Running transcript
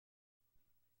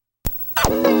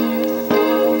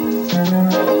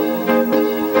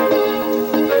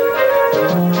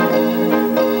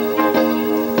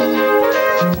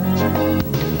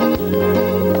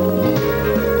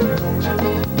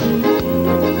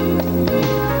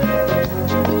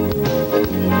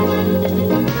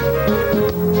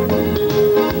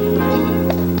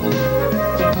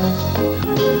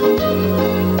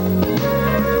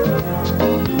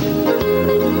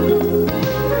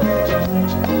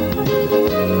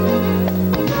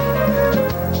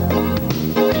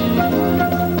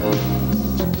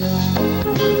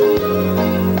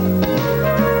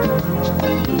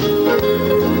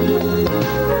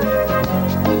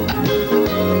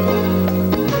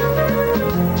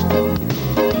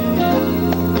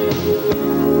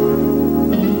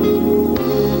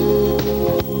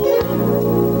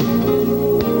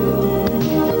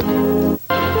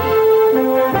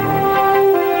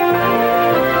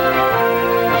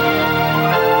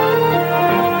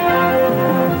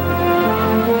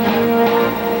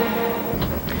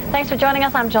Thanks for joining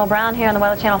us. I'm Jill Brown here on the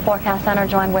Weather Channel Forecast Center,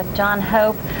 joined with John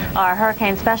Hope, our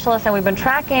hurricane specialist, and we've been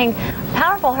tracking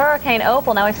powerful Hurricane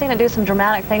Opal. Now, we've seen it do some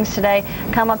dramatic things today,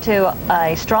 come up to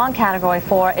a strong Category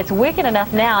 4. It's weakened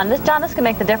enough now, and John, this can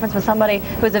make the difference with somebody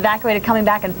who's evacuated coming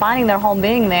back and finding their home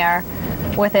being there,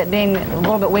 with it being a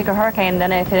little bit weaker hurricane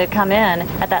than if it had come in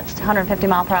at that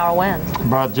 150-mile-per-hour winds.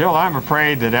 But Jill, I'm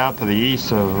afraid that out to the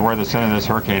east of where the center of this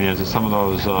hurricane is, some of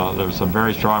those, there's some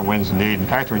very strong winds indeed. In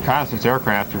fact, reconnaissance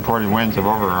aircraft reported winds of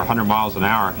over 100 miles an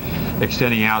hour,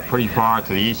 extending out pretty far to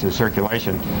the east in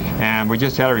circulation. And we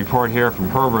just had a report here from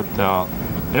Herbert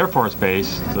Air Force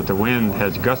Base that the wind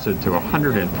has gusted to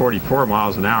 144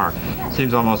 miles an hour.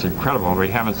 Seems almost incredible. We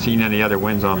haven't seen any other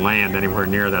winds on land anywhere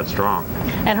near that strong.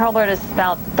 And Herbert is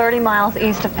about 30 miles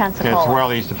east of Pensacola. It's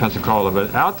well east of Pensacola,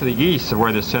 but out to the east of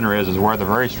where the center is where the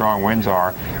very strong winds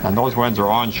are, and those winds are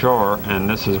onshore, and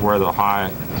this is where the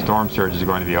high storm surge is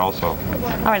going to be also.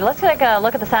 All right, let's take a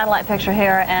look at the satellite picture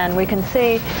here, and we can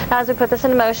see as we put this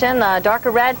into motion,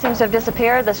 darker red seems to have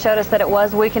disappeared. This showed us that it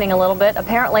was weakening a little bit.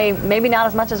 Apparently, maybe not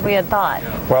as much as we had thought.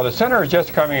 Well, the center is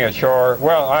just coming ashore.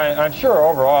 Well, I'm sure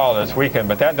overall it's weakened,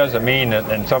 but that doesn't mean that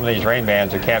in some of these rain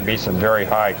bands there can't be some very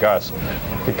high gusts.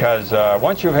 Because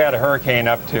once you've had a hurricane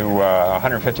up to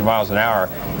 150 miles an hour,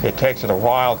 it takes it a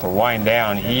while to wind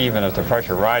down even as the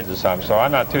pressure rises some. So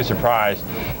I'm not too surprised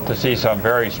to see some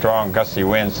very strong gusty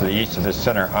winds to the east of this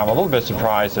center. I'm a little bit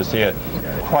surprised to see it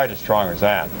quite as strong as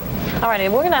that. All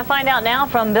right, we're going to find out now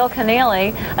from Bill Keneally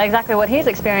exactly what he's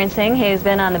experiencing. He's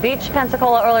been on the beach,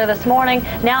 Pensacola, earlier this morning.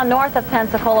 Now north of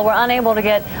Pensacola. We're unable to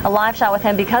get a live shot with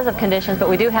him because of conditions, but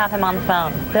we do have him on the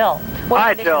phone. Bill, what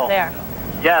are the conditions there?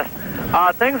 Yes.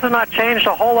 Things have not changed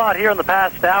a whole lot here in the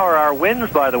past hour. Our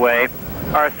winds, by the way,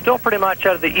 are still pretty much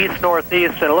out of the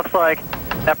east-northeast, and it looks like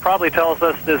that probably tells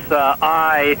us this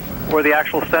eye where the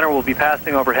actual center will be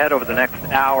passing overhead over the next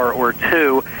hour or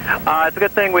two. It's a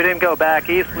good thing we didn't go back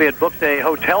east. We had booked a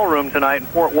hotel room tonight in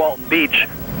Fort Walton Beach,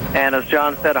 and as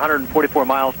John said, 144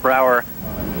 miles per hour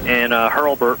in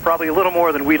Hurlburt, probably a little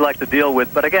more than we'd like to deal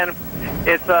with. But again,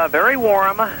 it's very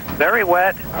warm, very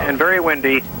wet, and very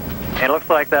windy. And it looks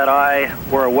like that eye,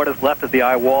 or what is left of the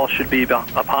eye wall, should be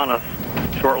upon us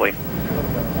shortly.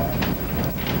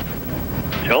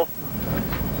 Jill?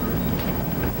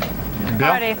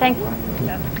 Bill? Alrighty, thank you.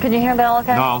 Can you hear Bill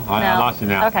okay? No, I lost you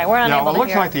now. Okay, we're unable to it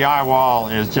looks hear. like the eye wall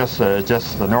is just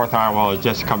the north eye wall is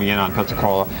just coming in on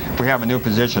Pensacola. We have a new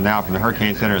position now from the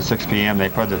Hurricane Center at 6 p.m. They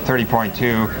put the 30.2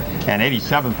 and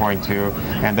 87.2,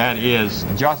 and that is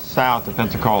just south of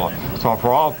Pensacola. So for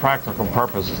all practical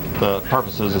purposes,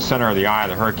 the center of the eye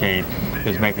of the hurricane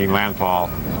is making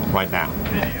landfall right now.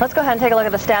 Let's go ahead and take a look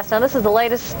at the stats. Now, this is the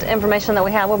latest information that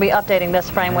we have. We'll be updating this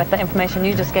frame with the information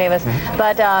you just gave us.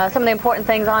 But some of the important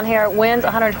things on here: winds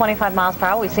 125 miles per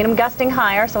hour. We've seen them gusting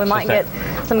higher, so we might get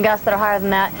some gusts that are higher than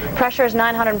that. Pressure is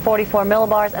 944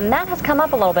 millibars, and that has come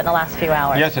up a little bit in the last few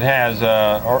hours. Yes, it has.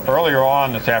 Earlier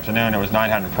on this afternoon, it was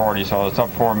 940, so it's up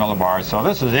 4 millibars. So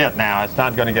this is it now. It's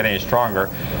not going to get any stronger.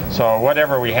 So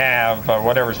whatever we have,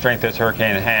 whatever strength this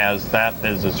hurricane has, that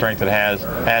is the strength it has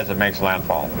as it makes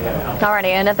landfall. Alrighty,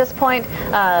 and at this point,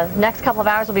 next couple of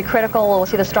hours will be critical. We'll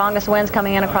see the strongest winds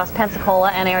coming in across Pensacola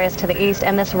and areas to the east,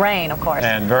 and this rain, of course.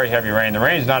 And very heavy rain. The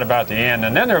rain's not about to end,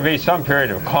 and then there will be some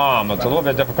period of calm. It's a little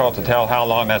bit difficult to tell how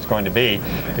long that's going to be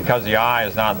because the eye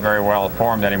is not very well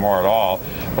formed anymore at all.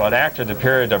 But after the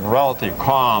period of relative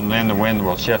calm, then the wind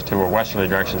will shift to a westerly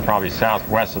direction, probably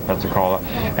southwest of Pensacola,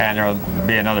 and there will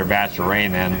be another batch of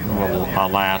rain then will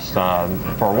last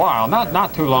for a while.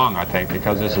 Not too long, I think,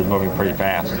 because this is moving pretty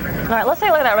fast. All right, let's take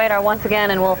a look at that radar once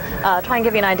again, and we'll try and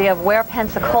give you an idea of where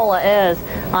Pensacola is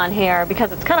on here,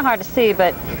 because it's kind of hard to see,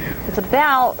 but It's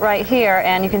about right here,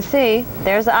 and you can see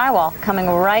there's the eye wall coming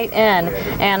right in,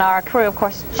 and our crew, of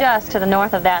course, just to the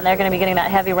north of that, and they're going to be getting that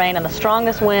heavy rain and the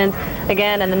strongest winds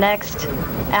again in the next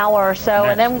hour or so.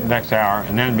 Next hour,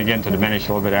 and then begin to diminish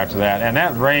a little bit after that. And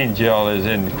that rain, Jill, is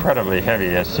incredibly heavy.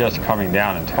 It's just coming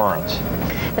down in torrents.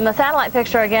 In the satellite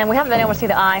picture, again, we haven't been able to see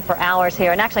the eye for hours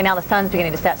here, and actually now the sun's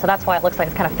beginning to set, so that's why it looks like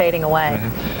it's kind of fading away.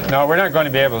 No, we're not going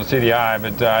to be able to see the eye,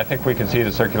 but I think we can see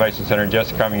the circulation center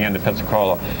just coming into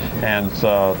Pensacola, and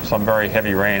some very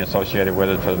heavy rain associated with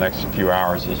it for the next few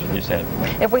hours, as you said.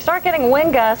 If we start getting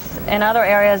wind gusts in other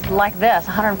areas like this,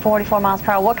 144 miles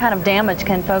per hour, what kind of damage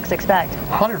can folks expect?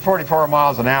 144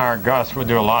 miles an hour gusts would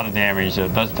do a lot of damage.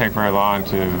 It doesn't take very long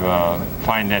to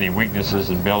find any weaknesses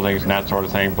in buildings and that sort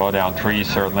of thing, blow down trees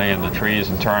certainly, and the trees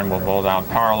in turn will blow down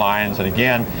power lines. And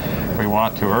again, we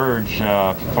want to urge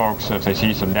folks, if they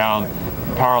see some down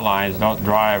power lines, don't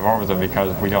drive over them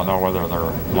because we don't know whether they're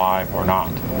live or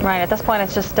not. Right, at this point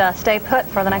it's just stay put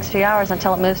for the next few hours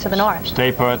until it moves to the north.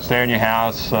 Stay put, stay in your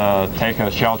house, take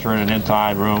a shelter in an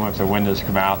inside room if the wind has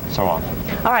come out, and so on.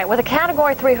 All right, with a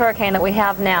Category 3 hurricane that we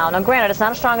have now granted it's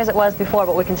not as strong as it was before,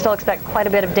 but we can still expect quite a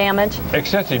bit of damage.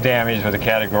 Extensive damage with a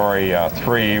Category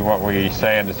 3, what we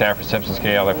say in the Stafford-Simpson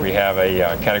scale, if we have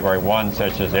a Category 1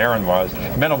 such as Aaron was,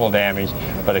 minimal damage,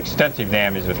 but extensive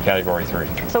damage with Category 3.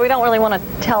 So we don't really want to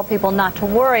tell people not to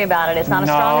worry about it. It's not as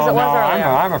strong as it was earlier.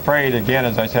 I'm afraid, again,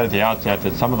 as I said at the outset,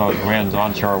 that some of those winds,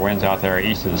 onshore winds out there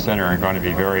east of the center, are going to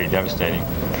be very devastating.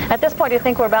 At this point, do you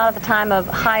think we're about at the time of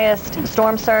highest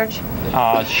storm surge?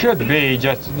 Should be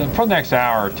just for the next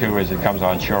hour or two as it comes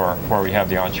onshore, where we have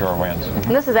the onshore winds.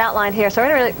 And this is outlined here, so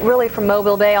we're really from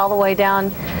Mobile Bay all the way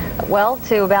down, well,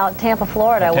 to about Tampa,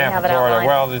 Florida. We have it outlined.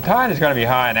 Well, the tide is going to be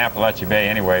high in Appalachia Bay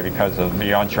anyway because of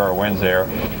the onshore winds there,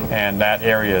 and that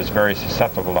area is very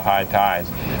susceptible to high tides.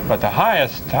 But the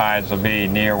highest tides will be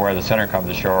near where the center comes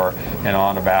ashore and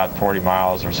on about 40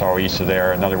 miles or so east of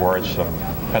there. In other words, from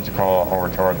Pensacola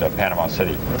over toward Panama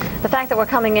City. The fact that we're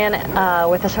coming in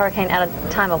with this hurricane at a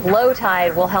time of low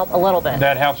tide will help a little bit.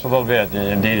 That helps a little bit,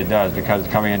 indeed it does, because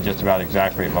it's coming in just about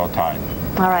exactly at low tide.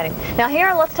 Alrighty. Now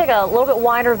here, let's take a little bit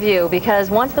wider view, because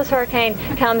once this hurricane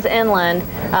comes inland,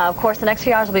 of course the next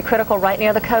few hours will be critical right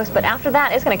near the coast, but after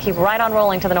that it's going to keep right on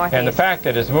rolling to the northeast. And the fact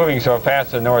that it's moving so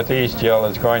fast to the northeast, Jill,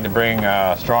 is going to bring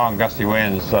strong gusty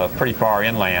winds pretty far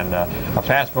inland. A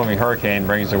fast-moving hurricane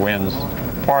brings the winds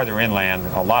farther inland,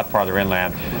 a lot farther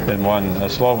inland than one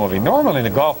slow-moving. Normally in the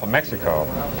Gulf of Mexico,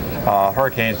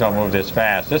 hurricanes don't move this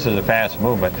fast. This is a fast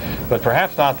movement, but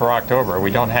perhaps not for October.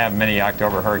 We don't have many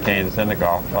October hurricanes in the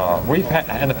Gulf.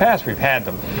 In the past we've had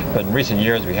them, but in recent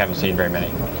years we haven't seen very many.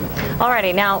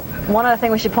 Alrighty, now one other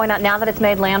thing we should point out, now that it's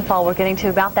made landfall, we're getting to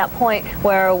about that point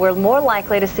where we're more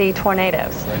likely to see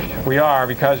tornadoes. We are,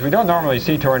 because we don't normally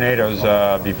see tornadoes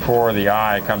before the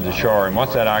eye comes ashore, and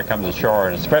once that eye comes ashore,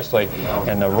 and especially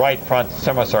in the right front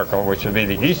semicircle, which would be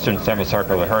the eastern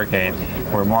semicircle of the hurricane,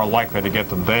 we're more likely to get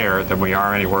them there than we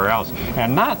are anywhere else,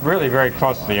 and not really very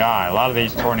close to the eye. A lot of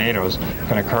these tornadoes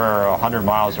can occur 100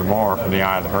 miles or more from the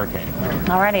eye of the hurricane.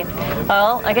 Alrighty.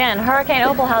 Well, again, Hurricane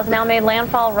Opal has now made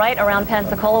landfall right around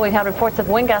Pensacola. We've had reports of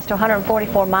wind gusts to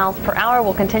 144 miles per hour.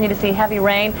 We'll continue to see heavy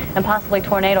rain and possibly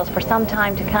tornadoes for some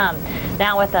time to come.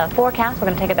 Now with the forecast, we're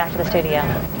going to take it back to the studio.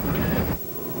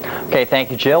 Okay,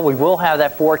 thank you, Jill. We will have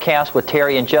that forecast with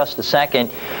Terry in just a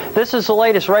second. This is the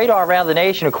latest radar around the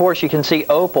nation. Of course, you can see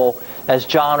Opal, as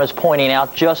John was pointing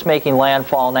out, just making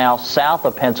landfall now south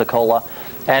of Pensacola.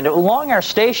 And along our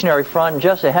stationary front,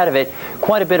 just ahead of it,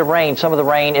 quite a bit of rain. Some of the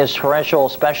rain is torrential,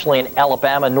 especially in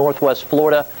Alabama, northwest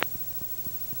Florida.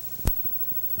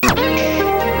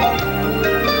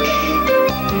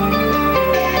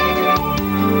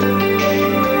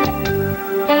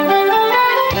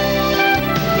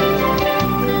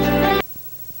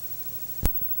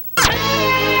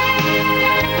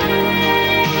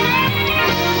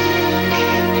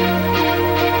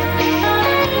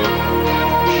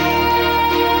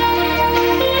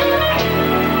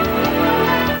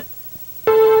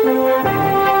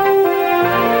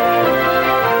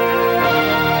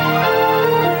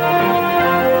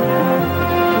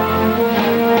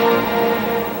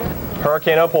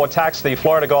 Hurricane Opal attacks the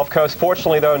Florida Gulf Coast.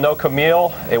 Fortunately, though, no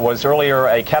Camille. It was earlier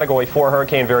a Category 4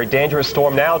 hurricane, very dangerous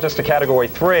storm. Now just a Category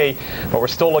 3, but we're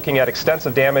still looking at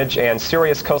extensive damage and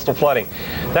serious coastal flooding.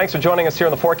 Thanks for joining us here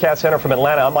in the Forecast Center from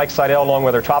Atlanta. I'm Mike Seidel, along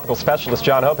with our tropical specialist,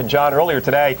 John Hope. And John, earlier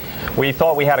today, we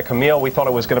thought we had a Camille. We thought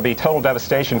it was going to be total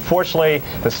devastation. Fortunately,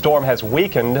 the storm has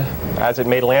weakened as it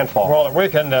made landfall. Well, it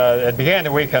weakened. It began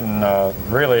to weaken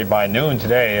really by noon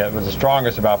today. It was the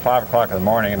strongest about 5 o'clock in the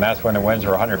morning, and that's when the winds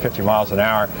were 150 miles an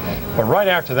hour. But right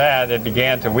after that, it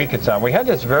began to weaken some. We had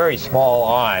this very small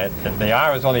eye. The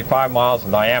eye was only 5 miles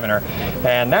in diameter,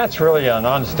 and that's really an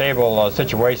unstable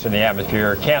situation in the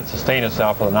atmosphere. It can't sustain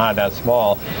itself with an eye that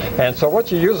small. And so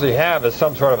what you usually have is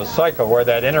some sort of a cycle where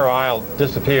that inner eye will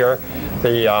disappear,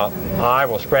 the eye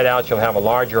will spread out, you'll have a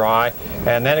larger eye,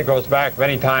 and then it goes back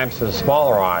many times to the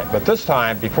smaller eye. But this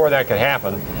time, before that could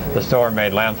happen, the storm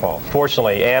made landfall.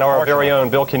 Fortunately, and our very own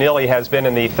Bill Keneally has been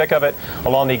in the thick of it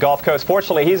along the Gulf Coast.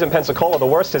 Fortunately, he's in Pensacola. The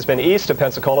worst has been east of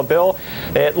Pensacola. Bill,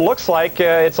 it looks like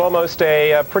it's almost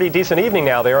a pretty decent evening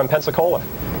now there in Pensacola.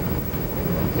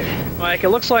 Mike, it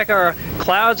looks like our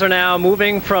clouds are now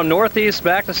moving from northeast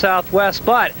back to southwest,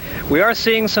 but we are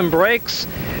seeing some breaks.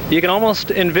 You can almost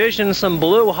envision some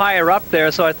blue higher up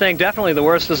there, so I think definitely the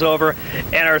worst is over,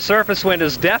 and our surface wind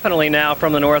is definitely now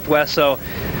from the northwest, so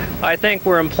I think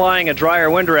we're implying a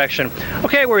drier wind direction.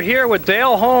 Okay, we're here with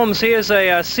Dale Holmes. He is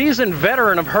a seasoned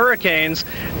veteran of hurricanes.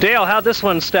 Dale, how'd this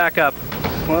one stack up?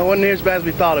 Well, it wasn't near as bad as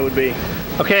we thought it would be.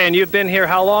 Okay, and you've been here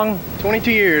how long?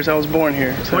 22 years. I was born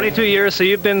here. So. 22 years, so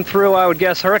you've been through, I would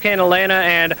guess, Hurricane Elena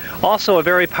and also a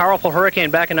very powerful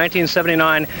hurricane back in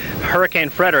 1979, Hurricane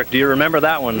Frederick. Do you remember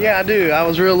that one? Yeah, I do. I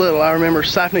was real little. I remember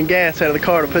siphoning gas out of the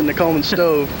car to put in the Coleman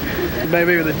stove.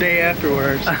 Maybe the day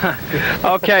afterwards.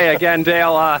 Okay, again,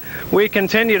 Dale, we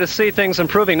continue to see things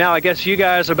improving now. I guess you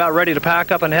guys are about ready to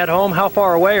pack up and head home. How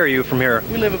far away are you from here?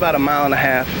 We live about 1.5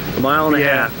 miles. A mile and a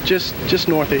half? Just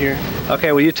north of here.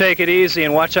 Okay, well, you take it easy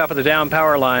and watch out for the down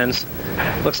power lines.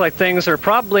 Looks like things are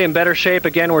probably in better shape.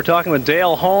 Again, we're talking with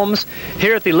Dale Holmes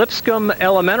here at the Lipscomb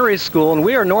Elementary School, and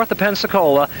we are north of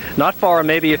Pensacola, not far,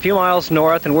 maybe a few miles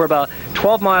north, and we're about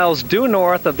 12 miles due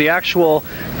north of the actual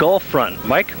Gulf front.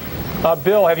 Mike?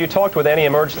 Bill, have you talked with any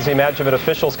emergency management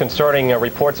officials concerning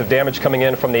reports of damage coming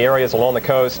in from the areas along the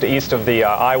coast east of the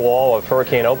eye wall of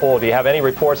Hurricane Opal? Do you have any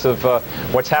reports of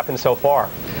what's happened so far?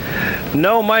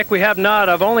 No, Mike, we have not.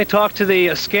 I've only talked to the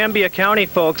Escambia County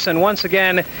folks, and once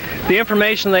again, the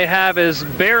information they have is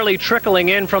barely trickling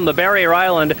in from the Barrier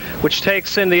Island, which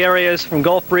takes in the areas from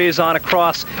Gulf Breeze on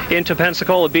across into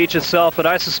Pensacola Beach itself. But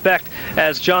I suspect,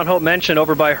 as John Hope mentioned,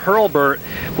 over by Hurlburt,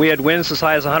 we had winds as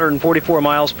high as 144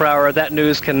 miles per hour. That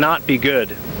news cannot be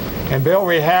good. And Bill,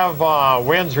 we have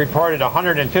winds reported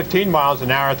 115 miles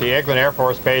an hour at the Eglin Air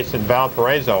Force Base in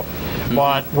Valparaiso.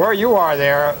 But where you are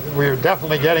there, we're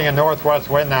definitely getting a northwest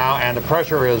wind now, and the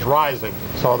pressure is rising.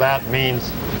 So that means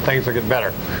things will get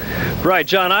better. Right,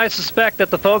 John, I suspect that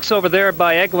the folks over there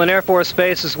by Eglin Air Force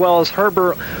Base as well as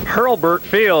Hurlburt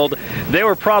Field, they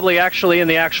were probably actually in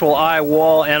the actual eye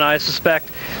wall, and I suspect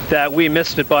that we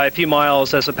missed it by a few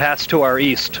miles as it passed to our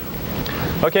east.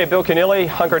 Okay, Bill Keneally,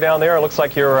 hunker down there. It looks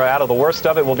like you're out of the worst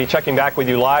of it. We'll be checking back with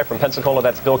you live from Pensacola.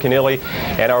 That's Bill Keneally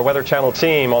and our Weather Channel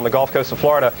team on the Gulf Coast of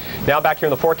Florida. Now back here in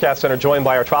the forecast center, joined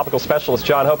by our tropical specialist,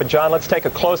 John Hope. And John, let's take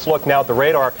a close look now at the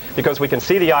radar, because we can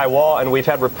see the eye wall, and we've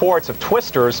had reports of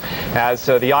twisters as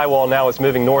the eye wall now is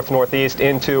moving north-northeast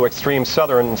into extreme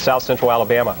southern and south-central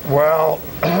Alabama. Well,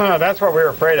 that's what we were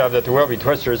afraid of, that there will be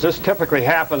twisters. This typically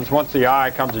happens once the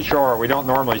eye comes ashore. We don't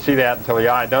normally see that until the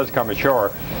eye does come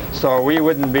ashore. So we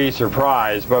wouldn't be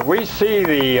surprised. But we see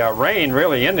the rain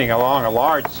really ending along a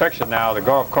large section now of the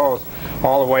Gulf Coast,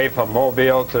 all the way from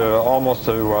Mobile to almost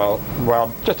to,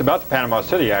 well, just about to Panama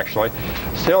City, actually.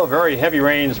 Still very heavy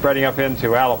rain spreading up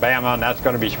into Alabama, and that's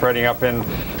going to be spreading up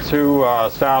into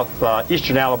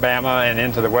southeastern Alabama and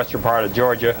into the western part of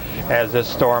Georgia as this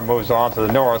storm moves on to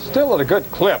the north. Still at a good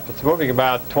clip. It's moving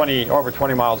about over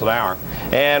 20 miles an hour.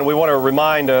 And we want to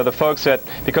remind the folks that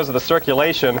because of the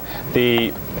circulation,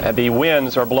 the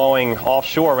winds are blowing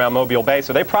offshore around Mobile Bay,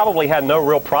 so they probably had no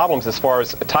real problems as far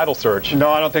as tidal surge.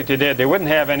 No, I don't think they did. They wouldn't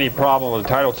have any problem with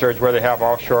tidal surge where they have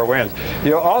offshore winds.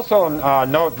 You'll also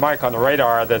note, Mike, on the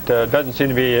radar that doesn't seem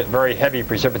to be very heavy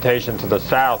precipitation to the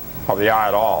south of the eye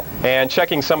at all. And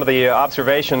checking some of the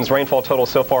observations, rainfall total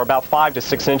so far about 5 to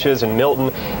 6 inches in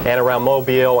Milton and around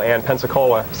Mobile and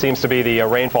Pensacola seems to be the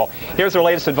rainfall. Here's our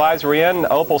latest advisory in.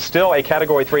 Opal still a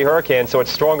Category 3 hurricane, so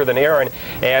it's stronger than Aaron,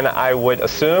 and I would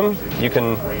assume, you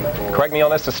can correct me on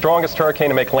this, the strongest hurricane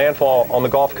to make landfall on the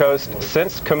Gulf Coast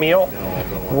since Camille?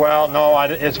 Well, no,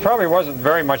 it probably wasn't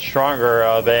very much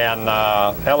stronger than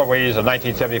Eloise of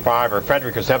 1975 or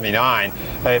Frederick of 79.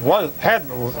 It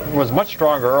was much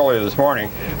stronger earlier this morning,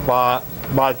 but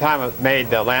by the time it made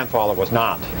landfall, it was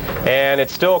not. And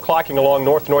it's still clocking along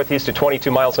north-northeast at 22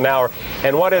 miles an hour.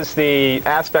 And what is the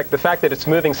fact that it's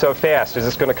moving so fast, is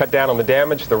this going to cut down on the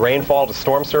damage, the rainfall, the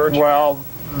storm surge? Well,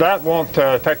 that won't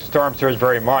affect the storm surge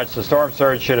very much. The storm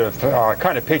surge should have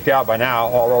kind of peaked out by now,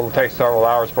 although it'll take several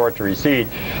hours for it to recede.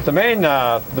 The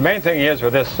main thing is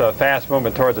with this fast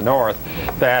movement toward the north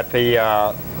that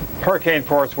the hurricane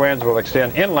force winds will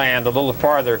extend inland a little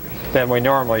farther than we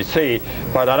normally see.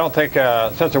 But I don't think,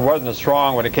 since it wasn't as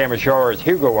strong when it came ashore as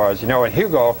Hugo was. You know, in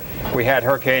Hugo, we had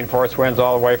hurricane force winds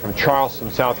all the way from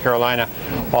Charleston, South Carolina,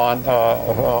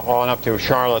 on up to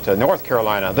Charlotte, North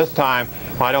Carolina. This time,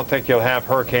 I don't think you'll have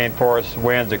hurricane force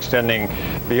winds extending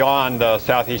beyond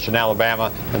southeastern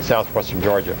Alabama and southwestern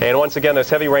Georgia. And once again, those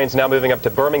heavy rains now moving up to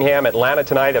Birmingham, Atlanta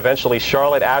tonight, eventually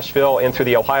Charlotte, Asheville, in through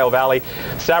the Ohio Valley.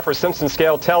 Saffir-Simpson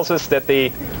scale tells us that the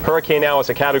hurricane now is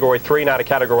a Category 3, not a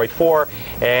Category 4.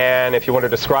 And if you want to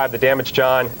describe the damage,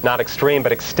 John, not extreme,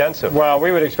 but extensive. Well,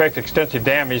 we would expect extensive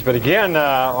damage, but again,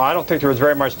 I don't think there was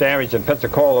very much damage in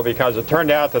Pensacola because it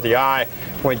turned out that the eye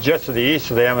went just to the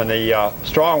east of them, and the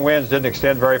strong winds didn't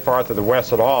extend very far to the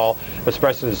west at all,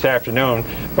 especially this afternoon.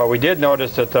 But we did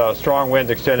notice that strong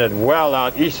winds extended well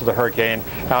out east of the hurricane,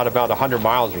 out about 100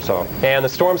 miles or so. And the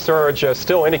storm surge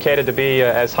still indicated to be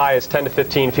as high as 10 to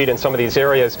 15 feet in some of these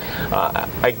areas.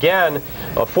 Again,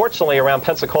 fortunately around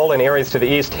Pensacola and areas to the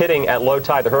east, hitting at low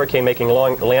tide, the hurricane making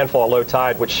landfall at low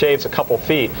tide, which shaves a couple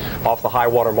feet off the high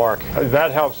water mark.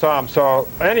 That helps some. So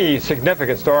any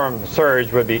significant storm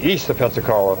surge would be east of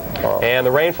Pensacola. And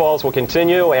the rainfalls will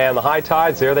continue, and the high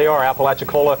tides, there they are.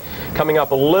 Apalachicola coming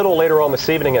up a little later on this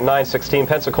evening at 9:16.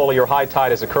 Pensacola, your high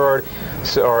tide has occurred,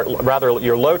 or rather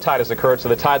your low tide has occurred, so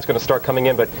the tide's going to start coming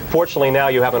in. But fortunately now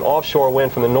you have an offshore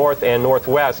wind from the north and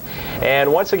northwest.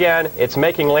 And once again, it's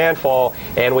making landfall,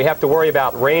 and we have to worry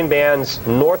about rain bands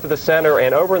north of the center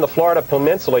and over in the Florida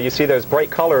Peninsula. You see those bright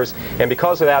colors, and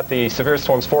because of that, the Severe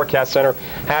Storms Forecast Center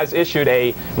has issued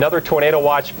another tornado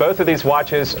watch. Both of these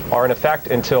watches are in effect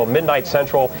until midnight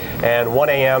Central and 1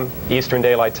 a.m. Eastern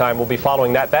Daylight Time. We'll be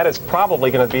following that. That is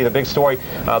probably going to be the big story,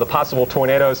 the possible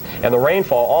tornadoes and the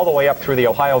rainfall all the way up through the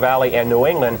Ohio Valley and New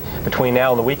England between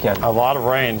now and the weekend. A lot of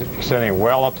rain extending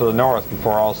well up to the north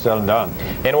before all is said and done.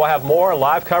 And we'll have more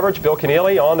live coverage. Bill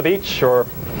Keneally on the beach or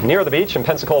near the beach in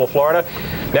Pensacola, Florida.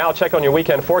 Now check on your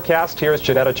weekend forecast. Here's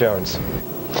Janetta Jones.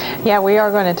 Yeah, we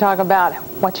are going to talk about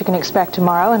what you can expect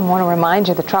tomorrow, and want to remind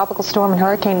you the tropical storm and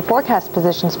hurricane forecast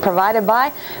positions provided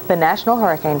by the National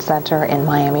Hurricane Center in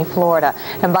Miami, Florida.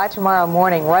 And by tomorrow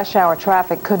morning, rush hour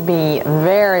traffic could be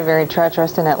very, very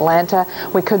treacherous in Atlanta.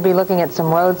 We could be looking at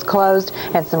some roads closed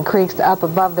and some creeks up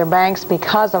above their banks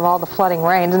because of all the flooding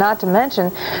rains, not to mention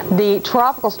the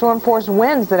tropical storm force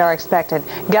winds that are expected,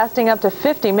 gusting up to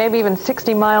 50, maybe even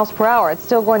 60 miles per hour. It's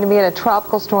still going to be at a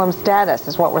tropical storm status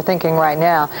is what we're thinking right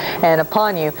now, and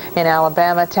upon you in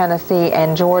Alabama, Tennessee,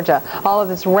 and Georgia. All of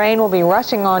this rain will be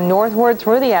rushing on northward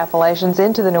through the Appalachians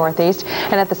into the northeast,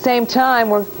 and at the same time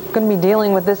we're going to be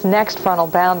dealing with this next frontal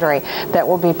boundary that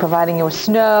will be providing you with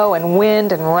snow and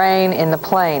wind and rain in the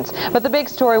plains. But the big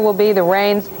story will be the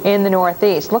rains in the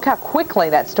northeast. Look how quickly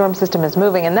that storm system is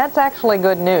moving, and that's actually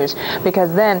good news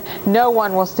because then no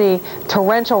one will see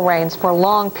torrential rains for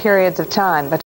long periods of time. But